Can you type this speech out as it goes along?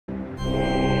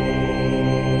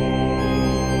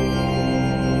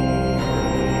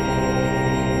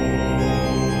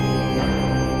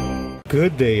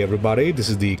Good day everybody, this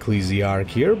is the Ecclesiarch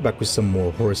here, back with some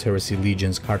more Horus Heresy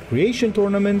Legions card creation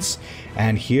tournaments,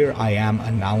 and here I am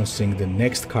announcing the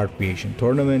next card creation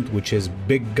tournament, which is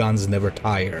Big Guns Never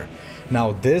Tire.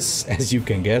 Now this, as you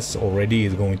can guess already,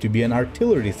 is going to be an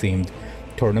artillery themed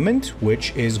tournament,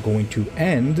 which is going to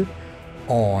end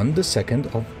on the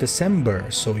 2nd of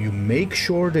December, so you make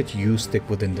sure that you stick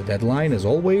within the deadline as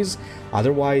always,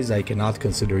 otherwise I cannot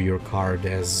consider your card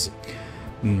as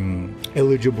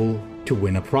eligible to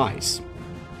win a prize.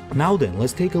 Now then,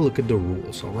 let's take a look at the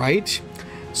rules, alright?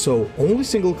 So only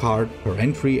single card per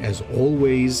entry as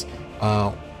always,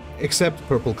 except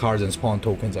purple cards and spawn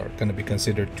tokens are going to be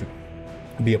considered to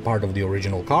be a part of the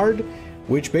original card,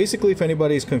 which basically, if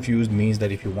anybody is confused, means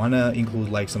that if you want to include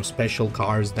like some special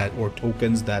cards that or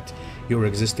tokens that your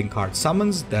existing card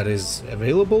summons, that is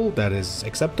available, that is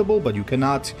acceptable, but you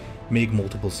cannot make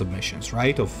multiple submissions,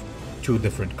 right, of two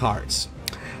different cards.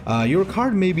 Your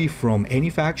card may be from any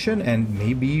faction and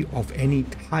may be of any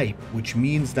type, which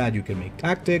means that you can make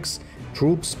tactics,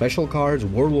 troops, special cards,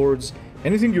 warlords,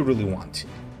 anything you really want.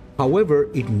 However,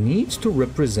 it needs to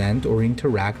represent or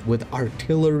interact with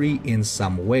artillery in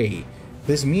some way.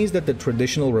 This means that the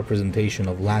traditional representation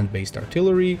of land-based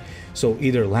artillery, so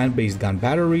either land-based gun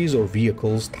batteries or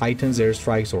vehicles, titans,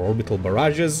 airstrikes, or orbital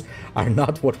barrages, are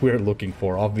not what we're looking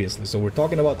for, obviously. So we're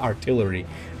talking about artillery,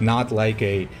 not like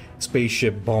a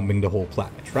spaceship bombing the whole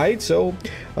planet, right? So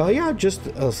yeah, just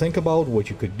think about what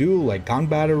you could do, like gun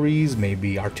batteries,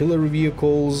 maybe artillery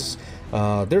vehicles.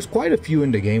 There's quite a few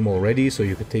in the game already, so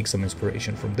you could take some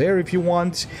inspiration from there if you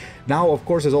want. Now, of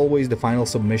course, as always, the final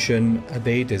submission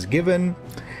date is given,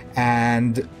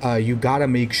 and you gotta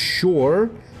make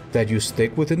sure that you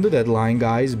stick within the deadline,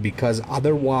 guys, because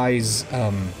otherwise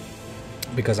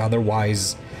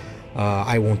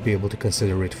I won't be able to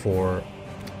consider it for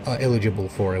eligible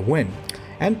for a win.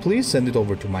 And please send it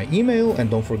over to my email, and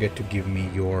don't forget to give me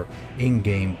your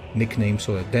in-game nickname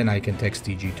so that then I can text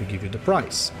TG to give you the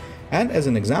prize. And as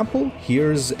an example,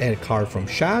 here's a card from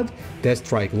Shad, Death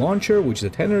Strike Launcher, which is a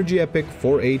 10 energy epic,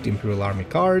 4/8 Imperial Army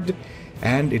card,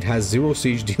 and it has 0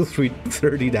 siege, deal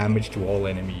 30 damage to all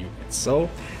enemy units. So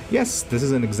yes, this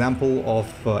is an example of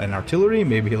an artillery,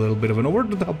 maybe a little bit of an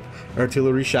over-the-top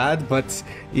artillery, Shad, but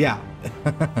yeah,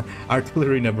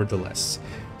 artillery nevertheless.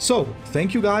 So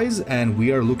thank you guys, and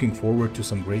we are looking forward to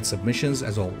some great submissions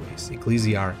as always.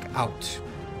 Ecclesiarch out.